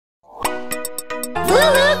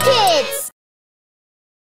LooLoo Kids!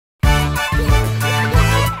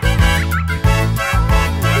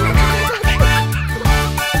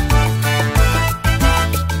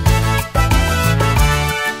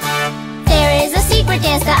 There is a secret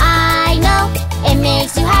dance that I know. It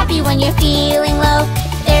makes you happy when you're feeling low.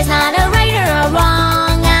 There's not a right or a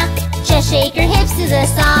wrong, just shake your hips to the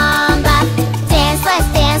samba. Dance,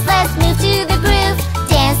 let's move to the groove.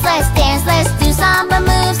 Dance, let's do samba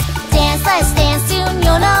moves. Dance, let's dance, soon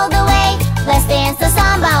you'll know the way. Let's dance the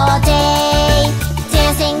samba all day.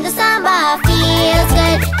 Dancing the samba feels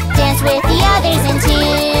good. Dance with the others in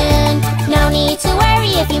tune. No need to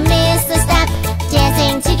worry if you miss a step.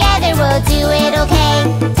 Dancing together we'll do it okay.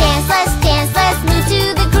 Dance, let's move to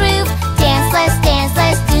the groove. Dance,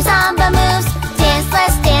 let's do samba moves.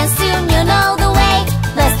 Dance, soon you'll know the way.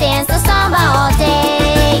 Let's dance the samba all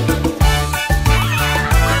day.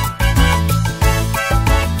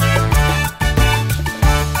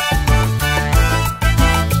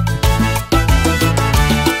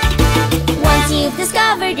 Once you've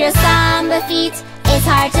discovered your samba feet, it's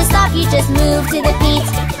hard to stop, you just move to the beat.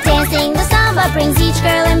 Dancing the samba brings each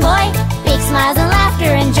girl and boy big smiles and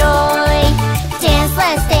laughter and joy. Dance,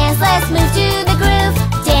 let's move to the groove.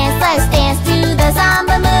 Dance, let's do the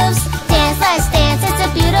samba moves. Dance, it's a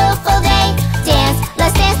beautiful day. Dance,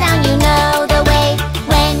 let's dance now, you know the way.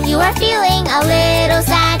 When you are feeling a little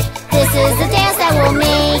sad, this is a dance that will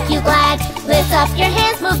make you glad. Lift up your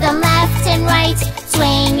hands, move them left and right.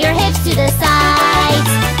 Swing your hips to the sides.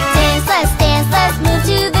 Dance, let's move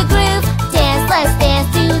to the groove. Dance,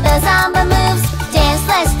 do the samba moves. Dance,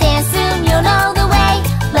 soon you'll know the way.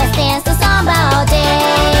 Let's dance the samba all day.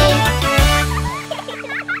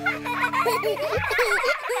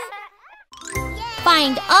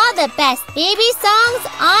 Find all the best baby songs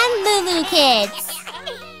on LooLoo Kids.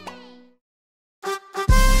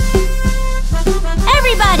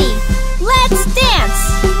 Everybody, let's dance!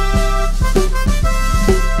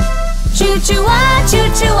 Choo choo ah, choo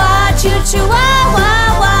choo ah, choo choo ah,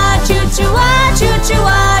 wah wah. Choo choo ah, choo choo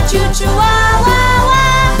ah, choo choo ah, wah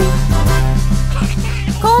wah.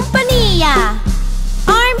 Compania,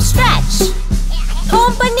 arm stretch.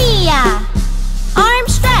 Compania, arm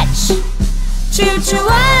stretch. Choo choo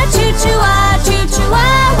ah, choo choo ah, choo choo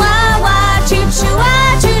ah, wah wah. Choo choo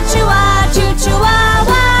ah, choo choo ah, choo choo ah,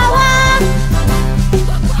 wah wah.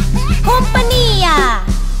 Compania,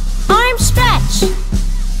 arm stretch.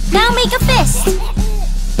 Now make a fist.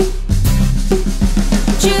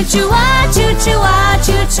 Choo choo ah, choo choo ah,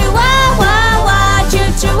 choo choo ah, wah wah. Choo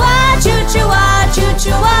choo ah, choo choo ah, choo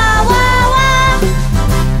choo ah, wah wah.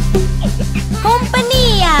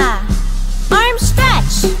 Compania, arm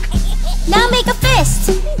stretch. Now make a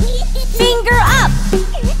fist. Finger up.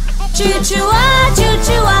 Choo choo ah, choo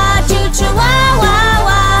choo ah, choo choo ah, wah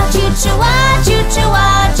wah. Choo choo ah, choo choo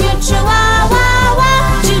ah, choo choo ah, wah wah.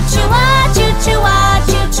 Choo choo ah, choo choo ah,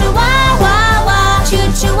 choo choo ah, wah wah. Choo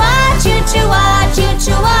choo ah, choo choo ah, choo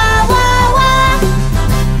choo ah, wah wah.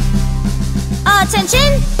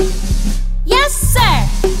 Attention! Yes, sir!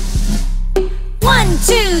 1,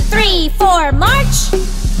 2, 3, 4, march!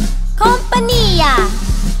 Compania,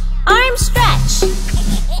 arm stretch.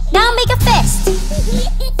 Now make a fist.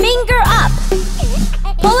 Finger up.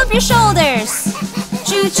 Pull up your shoulders.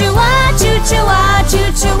 Choo choo ah, choo choo ah,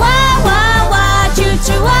 choo choo ah, wah wah. Choo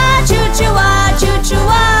choo ah, choo choo ah, choo choo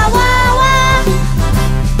ah, wah wah.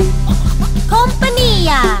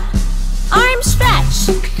 Compania, arm stretch.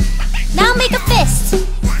 Now make a fist.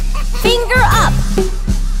 Finger up.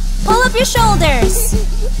 Pull up your shoulders.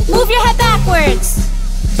 Move your head backwards.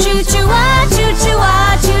 Choo choo ah, choo choo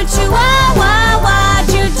ah, choo choo ah, wah wah.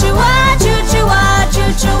 Choo choo ah, choo choo ah,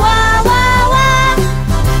 choo choo ah, wah wah.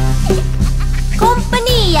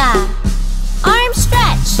 Compania, arm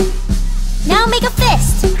stretch. Now make a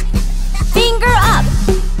fist. Finger up.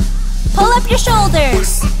 Pull up your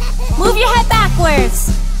shoulders. Move your head backwards.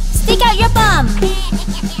 Stick out your bum.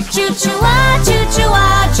 Choo choo ah, choo choo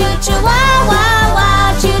ah, choo choo ah, wah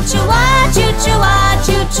wah. Choo choo ah, choo choo ah,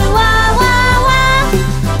 choo choo ah, wah wah.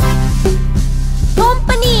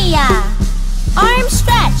 Compania, arm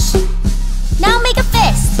stretch. Now make a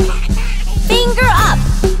fist. Finger up.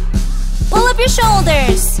 Pull up your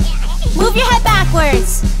shoulders. Move your head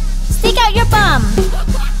backwards. Stick out your bum.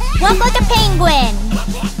 Walk like a penguin.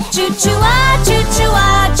 Choo choo ah, choo choo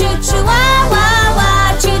ah, choo choo ah, wah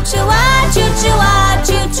wah. Choo choo ah, choo choo ah,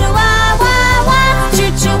 choo choo ah, wah wah.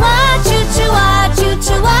 Choo choo ah, choo choo ah, choo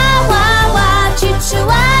choo ah, wah wah. Choo choo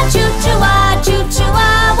ah, choo choo ah, choo choo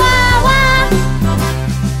ah, wah wah.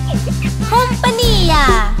 Compania,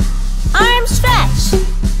 arm stretch.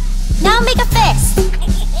 Now make a fist.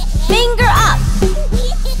 Finger up.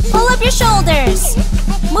 Pull up your shoulders.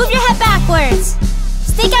 Move your head backwards.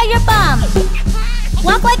 Stick out your bum.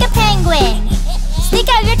 Walk like a penguin.